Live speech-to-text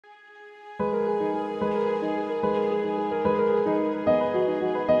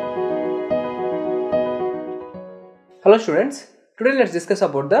Hello students, today let's discuss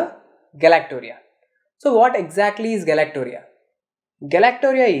about the Galactorrhea. So what exactly is Galactorrhea?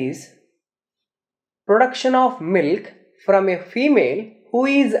 Galactorrhea is production of milk from a female who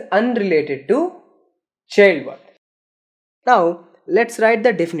is unrelated to childbirth. Now let's write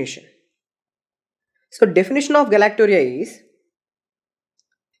the definition. So definition of Galactorrhea is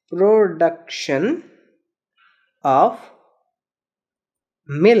production of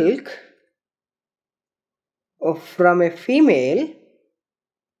milk from a female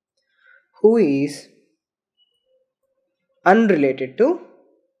who is unrelated to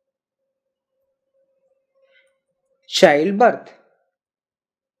childbirth.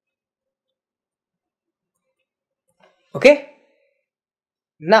 Okay,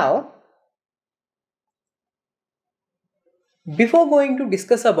 now before going to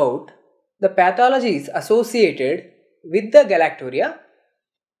discuss about the pathologies associated with the Galactorrhea,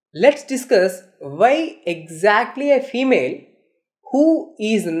 let's discuss why exactly a female who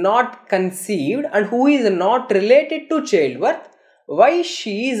is not conceived and who is not related to childbirth, why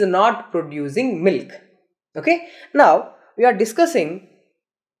she is not producing milk. Okay, now we are discussing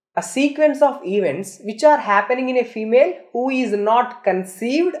a sequence of events which are happening in a female who is not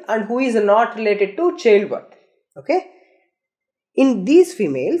conceived and who is not related to childbirth. Okay, in these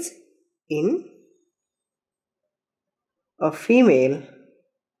females, in a female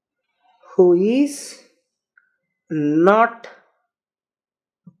who is not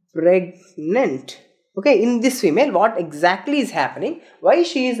pregnant, okay, in this female what exactly is happening, why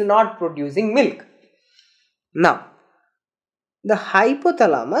she is not producing milk? Now the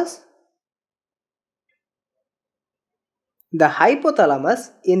hypothalamus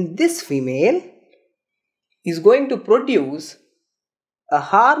in this female is going to produce a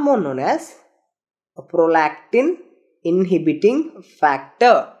hormone known as a prolactin inhibiting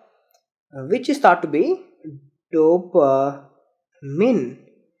factor, which is thought to be dopamine.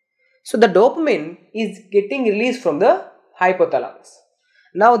 So the dopamine is getting released from the hypothalamus.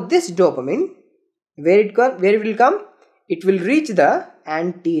 Now this dopamine, where it will come? It will reach the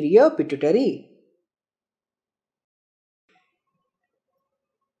anterior pituitary.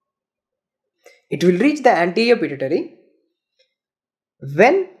 It will reach the anterior pituitary.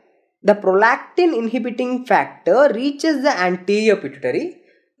 When the prolactin inhibiting factor reaches the anterior pituitary,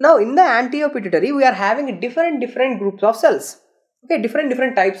 now in the anterior pituitary we are having different groups of cells. Okay,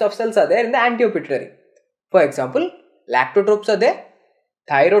 different types of cells are there in the anterior pituitary. For example, lactotropes are there,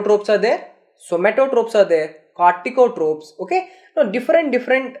 thyrotropes are there, somatotropes are there, corticotropes. Okay, now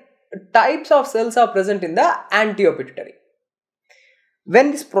different types of cells are present in the anterior pituitary. When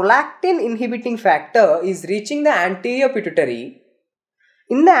this prolactin inhibiting factor is reaching the anterior pituitary,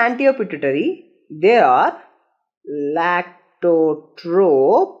 in the anterior pituitary there are lactotropes.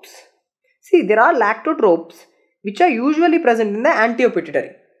 See, there are lactotropes which are usually present in the anterior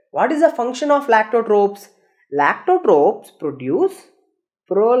pituitary. What is the function of lactotropes? Lactotropes produce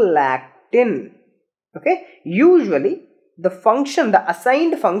prolactin. Okay, usually the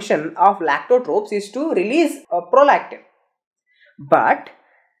assigned function of lactotropes is to release prolactin. But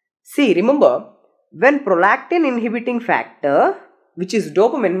see, remember, when prolactin inhibiting factor, which is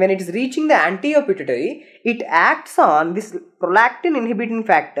dopamine, when it is reaching the anterior pituitary, it acts on this prolactin inhibiting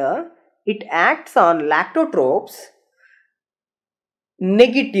factor, it acts on lactotropes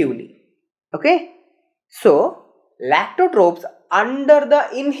negatively. Okay, so lactotropes under the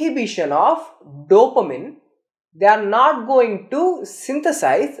inhibition of dopamine, they are not going to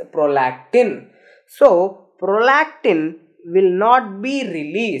synthesize prolactin. So prolactin will not be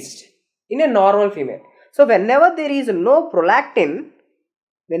released in a normal female. So whenever there is no prolactin,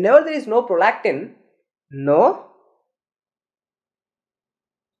 no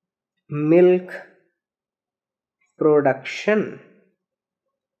milk production.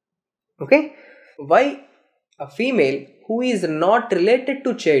 Okay, why a female who is not related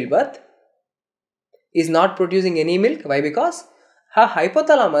to childbirth is not producing any milk? Why? Because her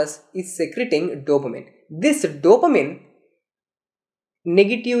hypothalamus is secreting dopamine. This dopamine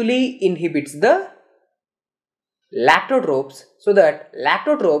negatively inhibits the lactotropes, so that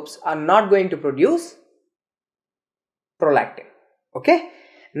lactotropes are not going to produce prolactin. Okay,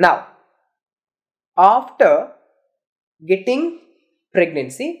 now after getting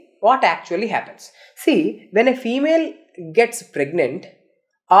pregnancy, what actually happens? See, when a female gets pregnant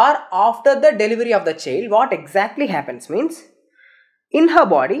or after the delivery of the child, what exactly happens means, in her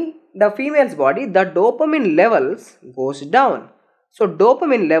body, the female's body, the dopamine levels goes down. So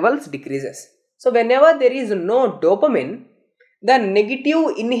dopamine levels decreases. So whenever there is no dopamine, the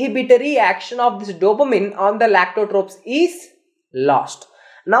negative inhibitory action of this dopamine on the lactotropes is lost.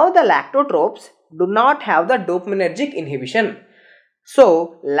 Now the lactotropes do not have the dopaminergic inhibition.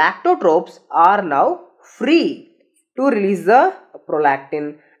 So lactotropes are now free to release the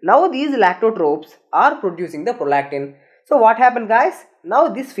prolactin. Now these lactotropes are producing the prolactin. So what happened, guys? Now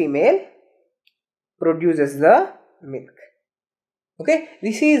this female produces the milk. Okay,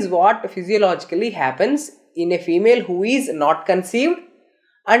 this is what physiologically happens in a female who is not conceived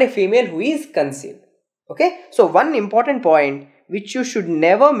and a female who is conceived. Okay, so one important point which you should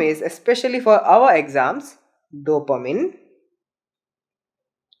never miss, especially for our exams: dopamine,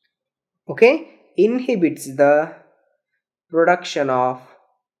 okay, inhibits the production of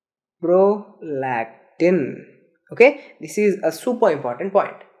prolactin. Okay, this is a super important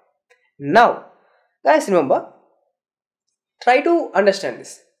point. Now, guys, remember, try to understand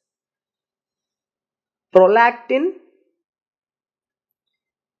this. Prolactin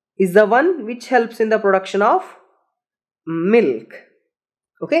is the one which helps in the production of milk.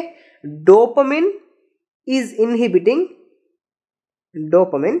 Okay, dopamine is inhibiting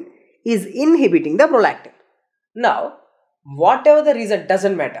the prolactin. Now, whatever the reason,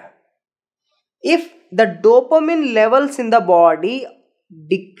 doesn't matter. If the dopamine levels in the body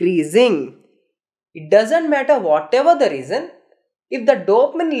decreasing, it doesn't matter whatever the reason, if the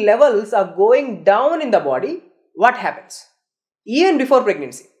dopamine levels are going down in the body, what happens? Even before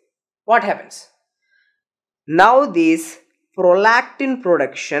pregnancy, what happens? Now this prolactin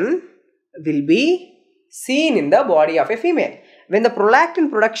production will be seen in the body of a female. When the prolactin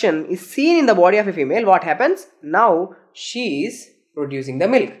production is seen in the body of a female, what happens? Now she is producing the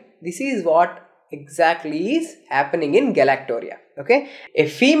milk. This is what exactly is happening in galactorrhea. Okay, a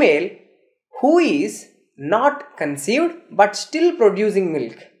female who is not conceived but still producing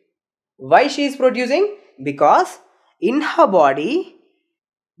milk. Why she is producing? Because in her body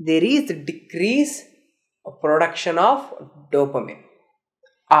there is decrease of production of dopamine,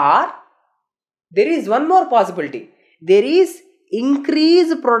 or there is one more possibility, there is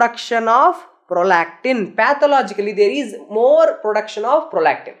increased production of prolactin. Pathologically there is more production of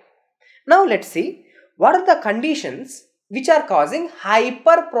prolactin. Now let's see what are the conditions which are causing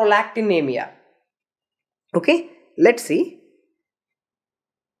hyperprolactinemia. Okay, let's see.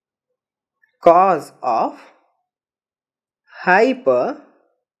 Cause of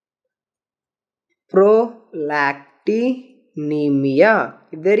hyperprolactinemia.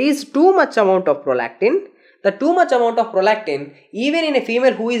 If there is too much amount of prolactin, even in a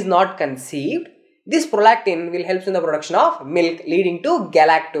female who is not conceived, this prolactin will help in the production of milk, leading to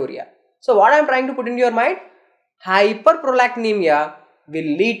galactorrhea. So what I am trying to put into your mind, hyperprolactinemia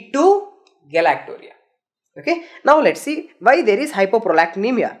will lead to galactorrhea. Okay, now let's see why there is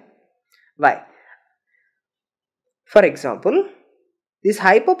hyperprolactinemia. Why? For example, this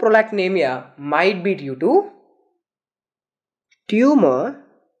hyperprolactinemia might be due to tumor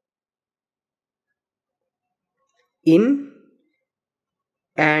in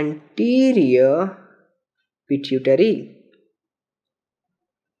anterior pituitary,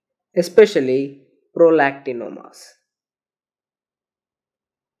 especially prolactinomas,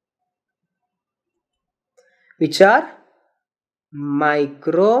 which are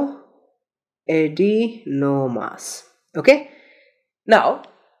microadenomas. Okay, now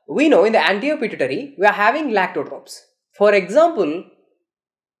we know in the anterior pituitary we are having lactotropes. For example,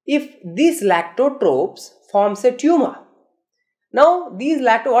 if these lactotropes forms a tumor, now these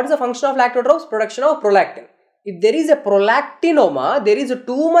what is the function of lactotropes? Production of prolactin. If there is a prolactinoma, there is a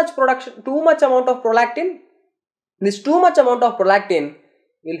too much amount of prolactin. This too much amount of prolactin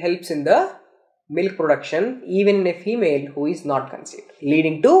will help in the milk production even in a female who is not conceived,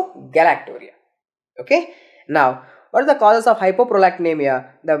 leading to galactorrhea. Okay, now what are the causes of hypoprolactinemia?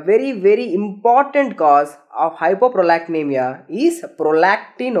 The very important cause of hypoprolactinemia is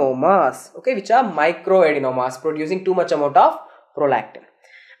prolactinomas, okay, which are microadenomas producing too much amount of prolactin.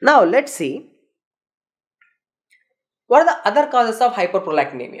 Now let's see what are the other causes of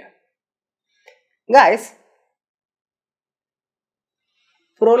hyperprolactinemia. Guys,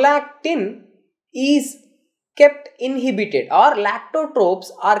 prolactin is kept inhibited, or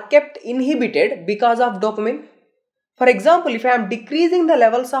lactotropes are kept inhibited because of dopamine. For example, if I am decreasing the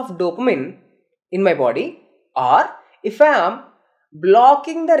levels of dopamine in my body, or if I am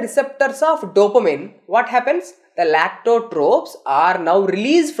blocking the receptors of dopamine, what happens? The lactotropes are now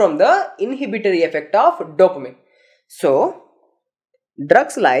released from the inhibitory effect of dopamine. So,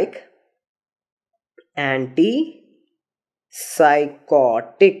 drugs like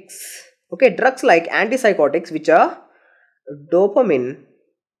antipsychotics, okay, drugs like antipsychotics which are dopamine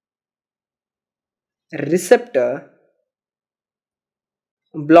receptor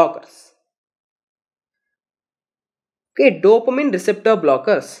blockers, okay, dopamine receptor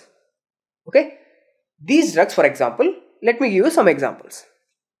blockers, okay, These drugs, for example, let me give you some examples.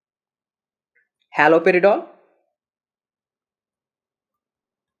 Haloperidol,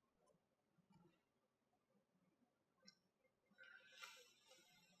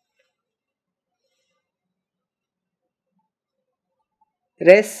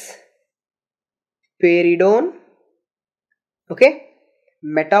 risperidone, okay,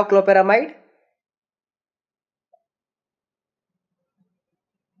 metoclopramide,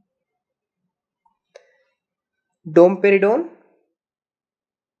 domperidone,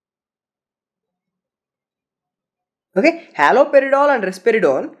 okay. Haloperidol and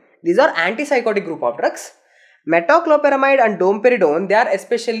risperidone, these are antipsychotic group of drugs. Metoclopramide and domperidone, they are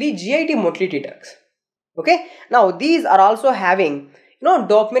especially GIT motility drugs. Okay. Now these are also having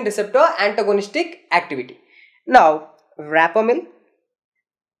dopamine receptor antagonistic activity. Now rapamycin,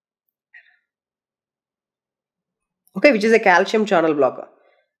 okay, which is a calcium channel blocker,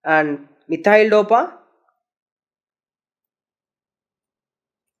 and methyl dopa.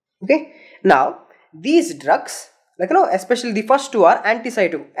 Okay. Now these drugs, especially the first two are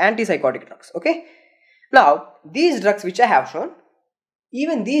antipsychotic drugs. Okay. Now these drugs which I have shown,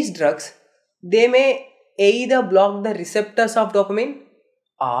 even these drugs, they may either block the receptors of dopamine,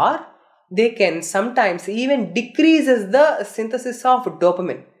 or they can sometimes even decreases the synthesis of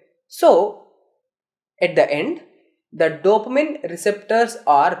dopamine. So at the end, the dopamine receptors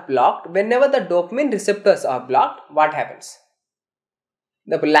are blocked. Whenever the dopamine receptors are blocked, what happens?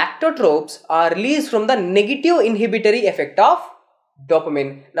 The galactotropes are released from the negative inhibitory effect of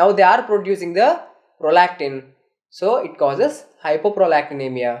dopamine. Now they are producing the prolactin. So it causes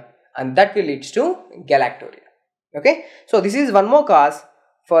hypoprolactinemia, and that will lead to galactorrhea. Okay. So this is one more cause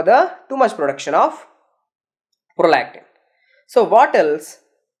for the too much production of prolactin. So what else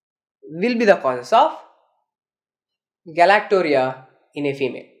will be the causes of galactorrhea in a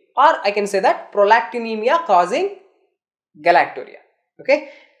female? Or I can say that prolactinemia causing galactorrhea. Okay.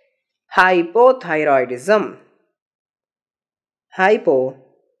 Hypothyroidism.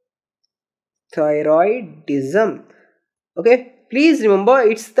 Hypothyroidism. Okay. Please remember,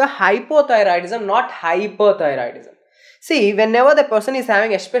 it's the hypothyroidism, not hyperthyroidism. See, whenever the person is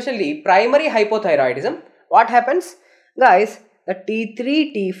having especially primary hypothyroidism, what happens? Guys, the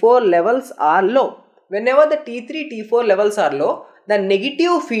T3, T4 levels are low. Whenever the T3, T4 levels are low, the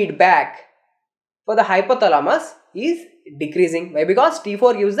negative feedback for the hypothalamus is decreasing. Why? Because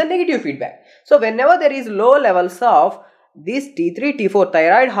T4 gives the negative feedback. So whenever there is low levels of these T3, T4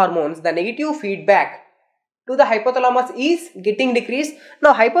 thyroid hormones, the negative feedback to the hypothalamus is getting decreased.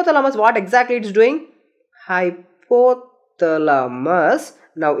 Now hypothalamus, what exactly it's doing? Hypothalamus,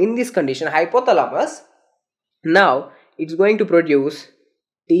 now in this condition, hypothalamus, now it's going to produce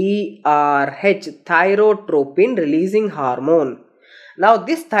TRH, thyrotropin releasing hormone. Now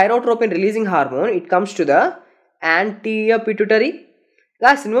this thyrotropin releasing hormone, it comes to the anterior pituitary.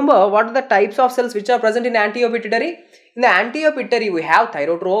 Guys, remember what are the types of cells which are present in anterior pituitary? In the anterior pituitary, we have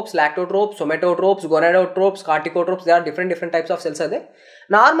thyrotropes, lactotropes, somatotropes, gonadotropes, corticotropes. There are different types of cells are there.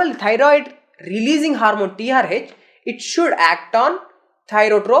 Normal thyroid releasing hormone TRH, it should act on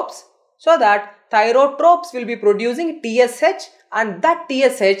thyrotropes, so that thyrotropes will be producing TSH, and that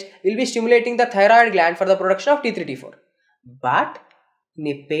TSH will be stimulating the thyroid gland for the production of T3, T4. But in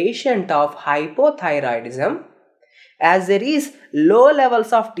a patient of hypothyroidism, as there is low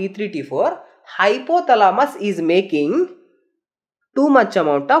levels of T3, T4, hypothalamus is making too much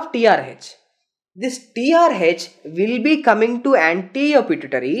amount of TRH. This TRH will be coming to anterior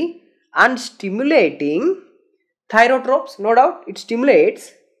pituitary and stimulating thyrotropes. No doubt, it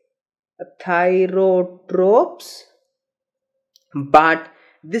stimulates thyrotropes, but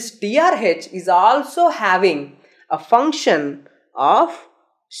this TRH is also having a function of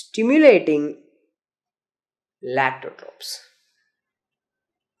stimulating lactotropes.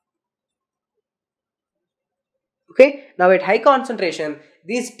 Okay, now at high concentration,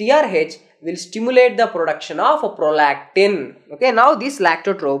 this TRH will stimulate the production of prolactin. Okay, now these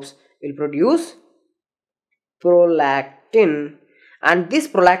lactotropes will produce prolactin, and this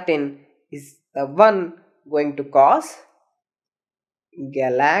prolactin is the one going to cause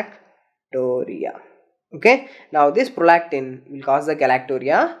galactorrhea. Okay, now this prolactin will cause the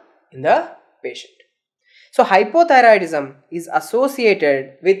galactorrhea in the patient. So hypothyroidism is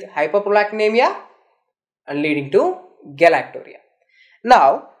associated with hyperprolactinemia and leading to galactorrhea.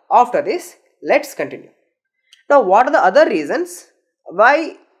 Now after this, let's continue. Now what are the other reasons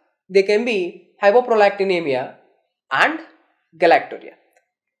why there can be hypoprolactinemia and galactorrhea?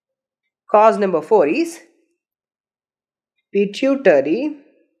 Cause number 4 is pituitary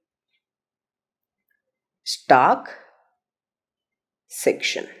stalk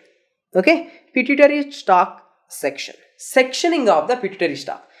section. Okay, pituitary stalk section. Sectioning of the pituitary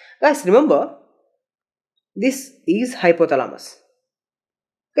stalk. Guys, remember, this is hypothalamus.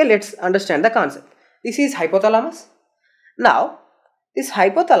 Okay, let's understand the concept. This is hypothalamus. Now, this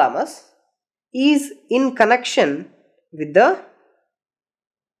hypothalamus is in connection with the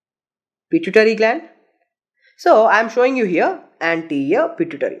pituitary gland. So, I am showing you here anterior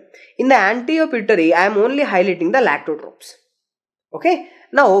pituitary. In the anterior pituitary, I am only highlighting the lactotropes. Okay.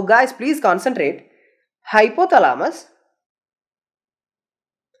 Now, guys, please concentrate. Hypothalamus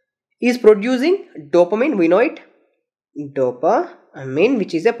is producing dopamine. We know it. Dopamine,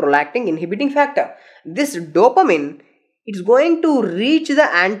 which is a prolactin inhibiting factor. This dopamine is going to reach the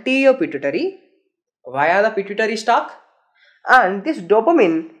anterior pituitary via the pituitary stalk, and this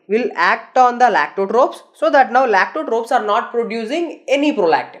dopamine will act on the lactotropes, so that now lactotropes are not producing any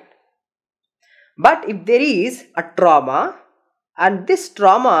prolactin. But if there is a trauma, and this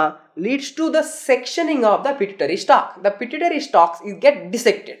trauma leads to the sectioning of the pituitary stalk, the pituitary stalks get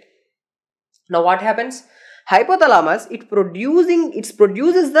dissected. Now what happens? Hypothalamus, it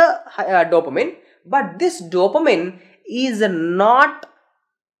produces the dopamine, but this dopamine is not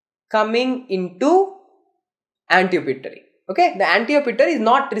coming into anterior pituitary. Okay, the anterior pituitary is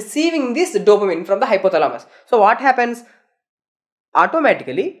not receiving this dopamine from the hypothalamus. So what happens?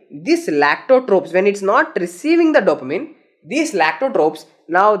 Automatically, these lactotropes, when it's not receiving the dopamine, these lactotropes,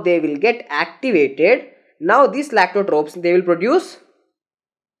 now they will get activated. Now these lactotropes, they will produce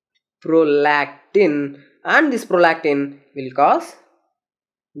prolactin, and this prolactin will cause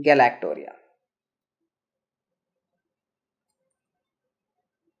galactorrhea.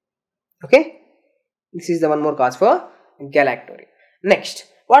 Okay, this is the one more cause for galactorrhea. Next,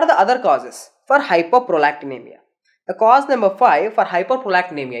 what are the other causes for hyperprolactinemia? The cause number 5 for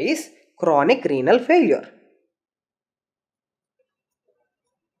hyperprolactinemia is chronic renal failure.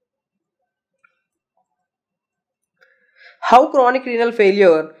 How chronic renal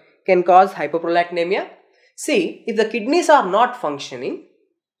failure can cause hyperprolactinemia? See, if the kidneys are not functioning,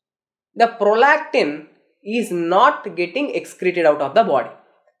 the prolactin is not getting excreted out of the body.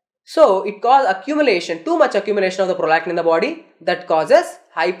 So, it causes accumulation, too much accumulation of the prolactin in the body, that causes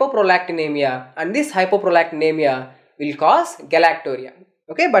hyperprolactinemia, and this hyperprolactinemia will cause galactorrhea.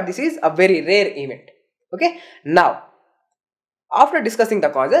 Okay, but this is a very rare event. Okay, now, after discussing the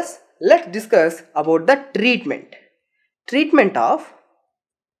causes, let's discuss about the treatment. Treatment of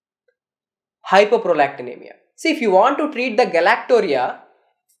hyperprolactinemia. See, if you want to treat the galactorrhea,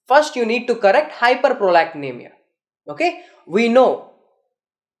 first you need to correct hyperprolactinemia. Okay, we know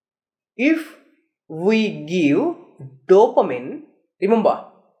if we give dopamine, remember,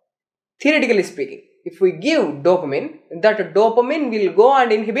 theoretically speaking, if we give dopamine, that dopamine will go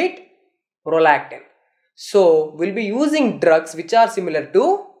and inhibit prolactin. So, we'll be using drugs which are similar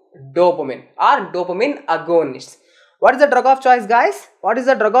to dopamine or dopamine agonists. What is the drug of choice, guys? What is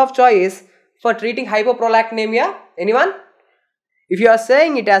the drug of choice for treating hyperprolactinemia? Anyone? If you are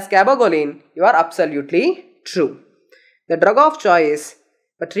saying it as 𝐒𝐫𝐞, you are absolutely true. The drug of choice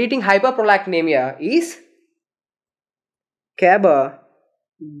for treating hyperprolactinemia is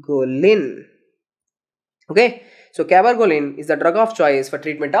𝐒𝐫𝐞. Okay, so 𝐒𝐫𝐞 is the drug of choice for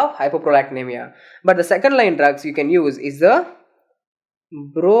treatment of hyperprolactinemia. But the second line drugs you can use is the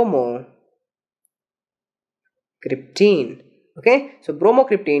bromocriptine. Okay, so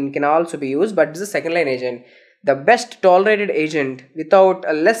bromocriptine can also be used, but this is a second line agent. The best tolerated agent without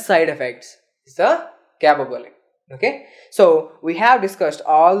less side effects is the 𝐒𝐫𝐞. Okay, so we have discussed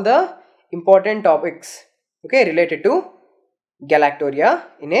all the important topics, okay, related to galactorrhea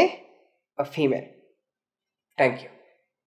in a female. Thank you.